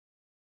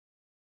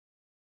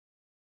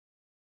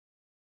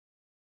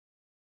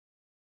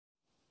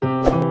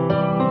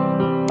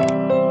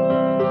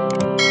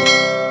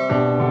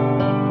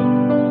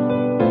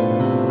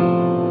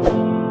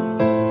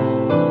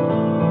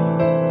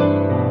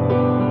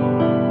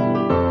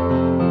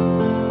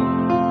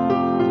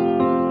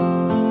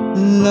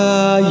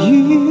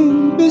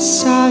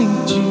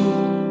beside you,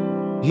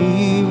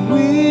 here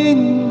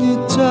in the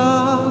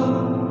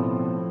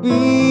dark,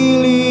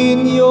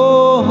 feeling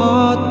your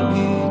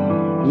heartbeat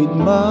with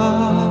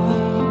mine.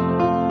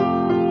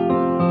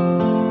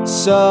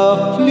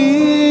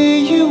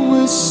 Softly you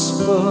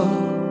whisper,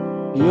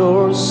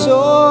 you're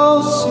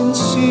so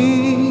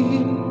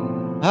sincere.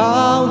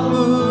 How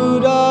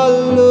good our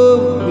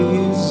love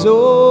is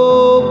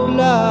so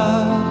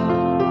blind.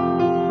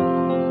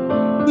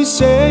 We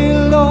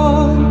sail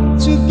on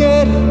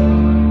together,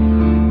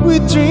 we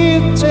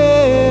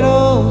drifted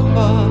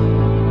apart,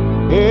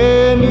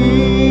 and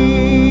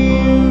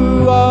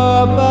you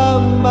are by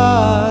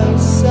my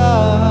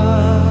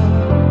side.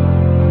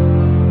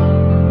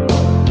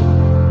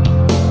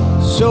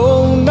 So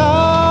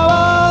now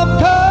I've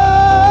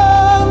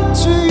come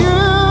to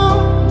you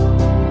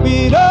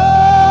with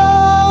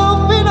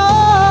open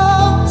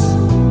arms,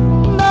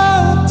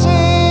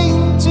 nothing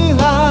to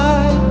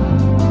hide.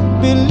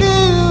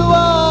 Believe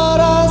what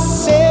I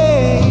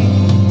say.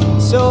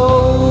 So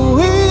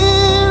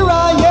here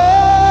I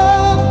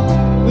am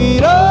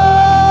with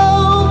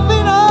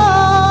open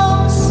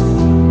arms,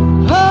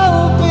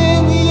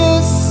 hoping you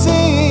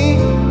see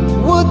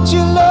what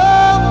your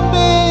love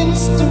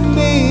means to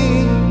me.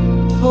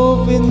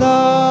 Open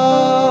arms.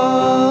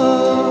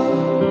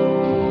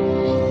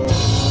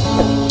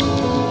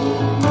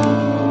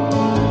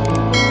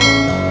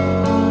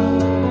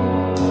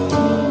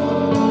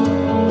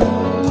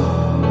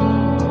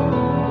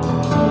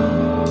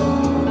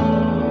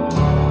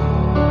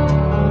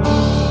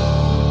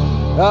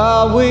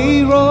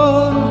 We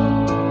run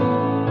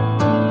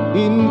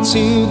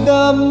into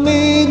the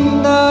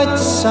midnight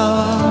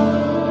sun.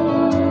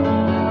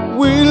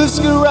 Wheels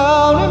go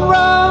round and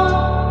round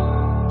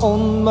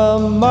on my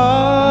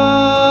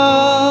mind.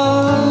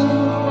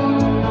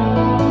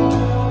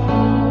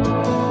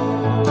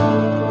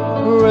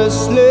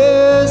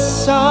 Restless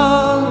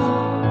sun,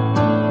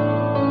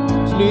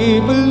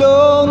 sleep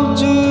alone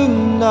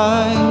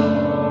tonight,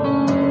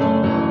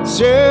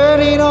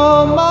 setting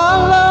all my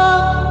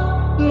love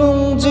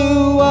long to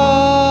wire.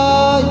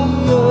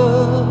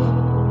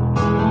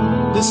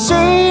 They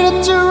say that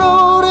the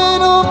road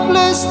ain't no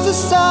place to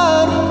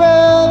start a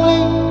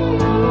family.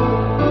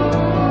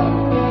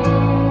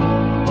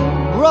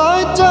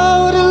 Right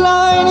down the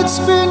line, it's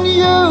been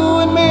you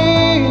and me.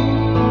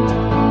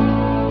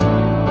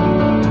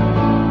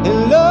 And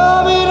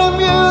loving the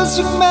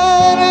music,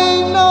 man,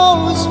 ain't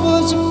always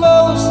what it's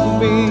supposed to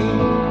be.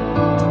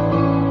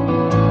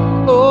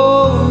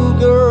 Oh,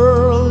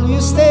 girl, you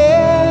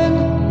stand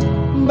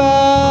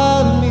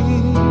by me.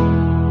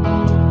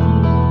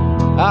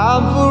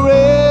 I'm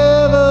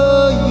forever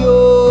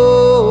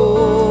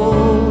yours,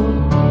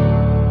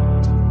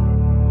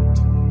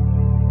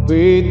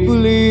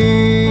 faithfully.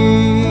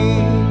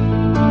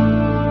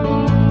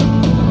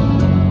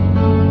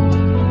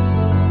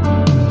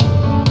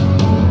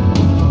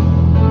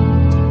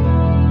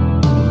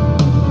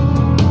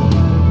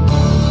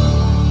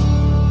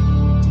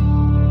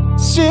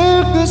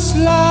 Circus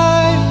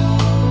life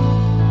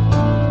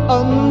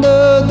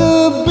under the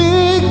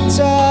big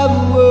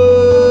tower.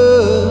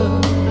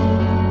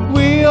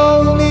 We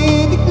all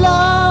need the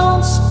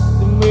clowns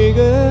to make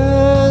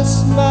us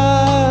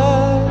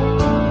smile.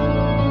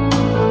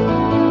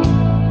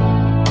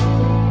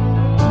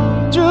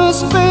 Through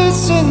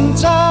space and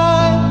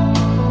time,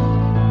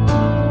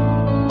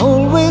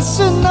 always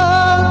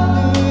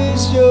another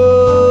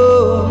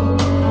show.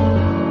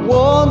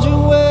 Wonder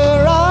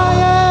where I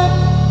am,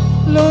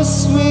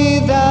 lost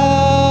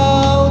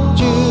without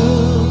you.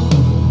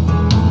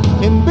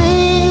 And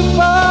being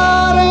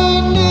apart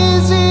ain't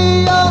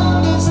easy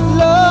on this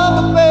love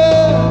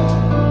affair.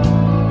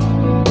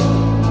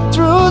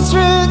 True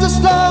strangers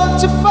love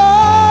to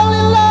fall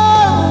in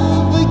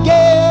love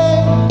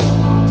again.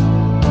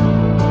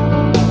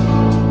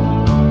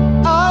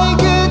 I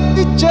get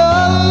the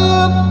joy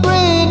of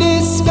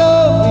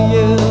rediscovering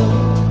you.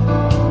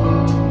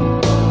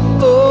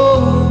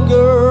 Oh,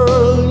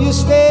 girl, you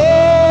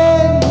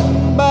stand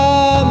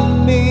by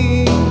me.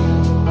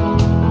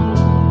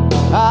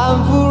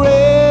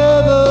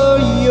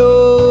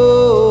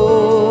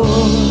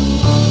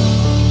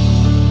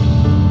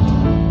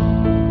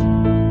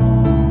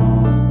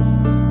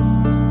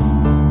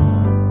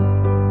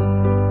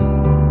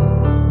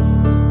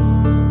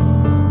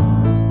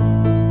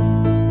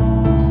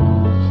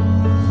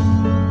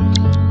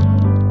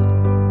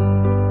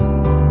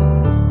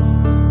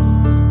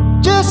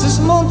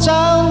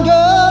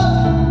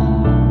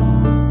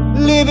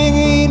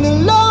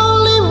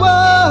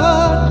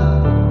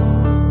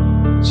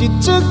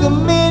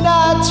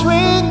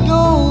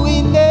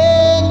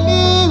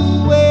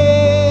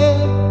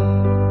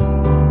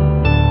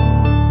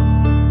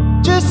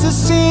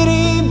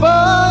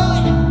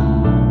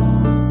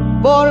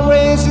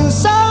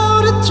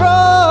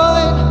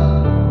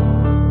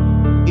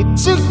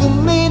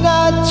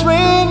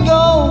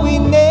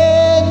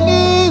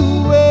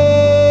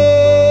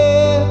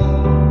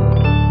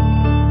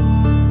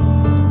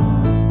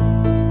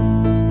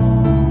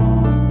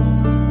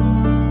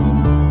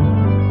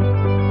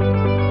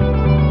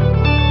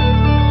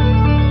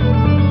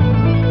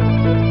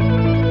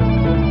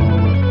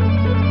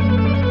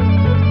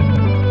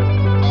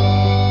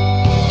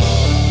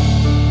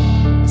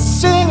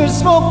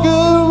 smoky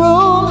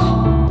room,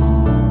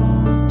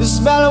 the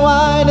smell of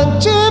wine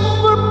and cheap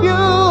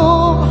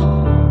perfume.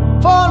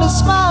 For the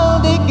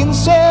smile they can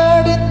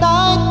share the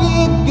night,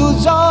 it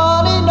goes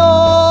on and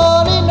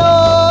on and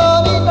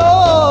on and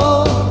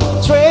on.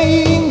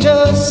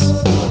 Strangers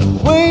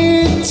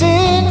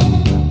waiting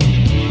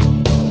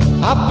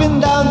up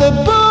and down